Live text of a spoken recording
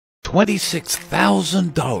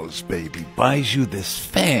$26,000, baby, buys you this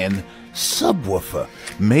fan subwoofer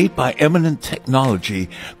made by Eminent Technology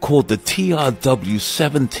called the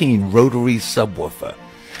TRW17 rotary subwoofer.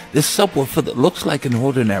 This subwoofer that looks like an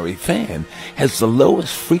ordinary fan has the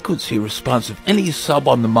lowest frequency response of any sub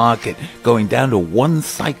on the market, going down to 1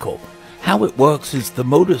 cycle. How it works is the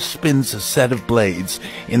motor spins a set of blades,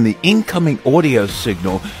 and the incoming audio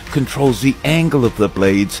signal controls the angle of the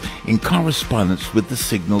blades in correspondence with the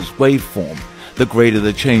signal's waveform. The greater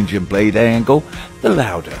the change in blade angle, the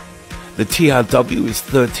louder. The TRW is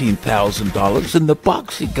 $13,000, and the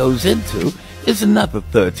box it goes into is another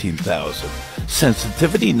 $13,000.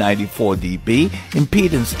 Sensitivity 94 dB,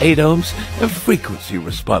 impedance 8 ohms, and frequency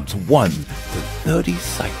response 1 to 30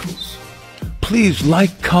 cycles. Please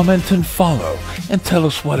like, comment, and follow, and tell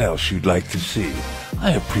us what else you'd like to see.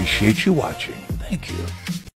 I appreciate you watching. Thank you.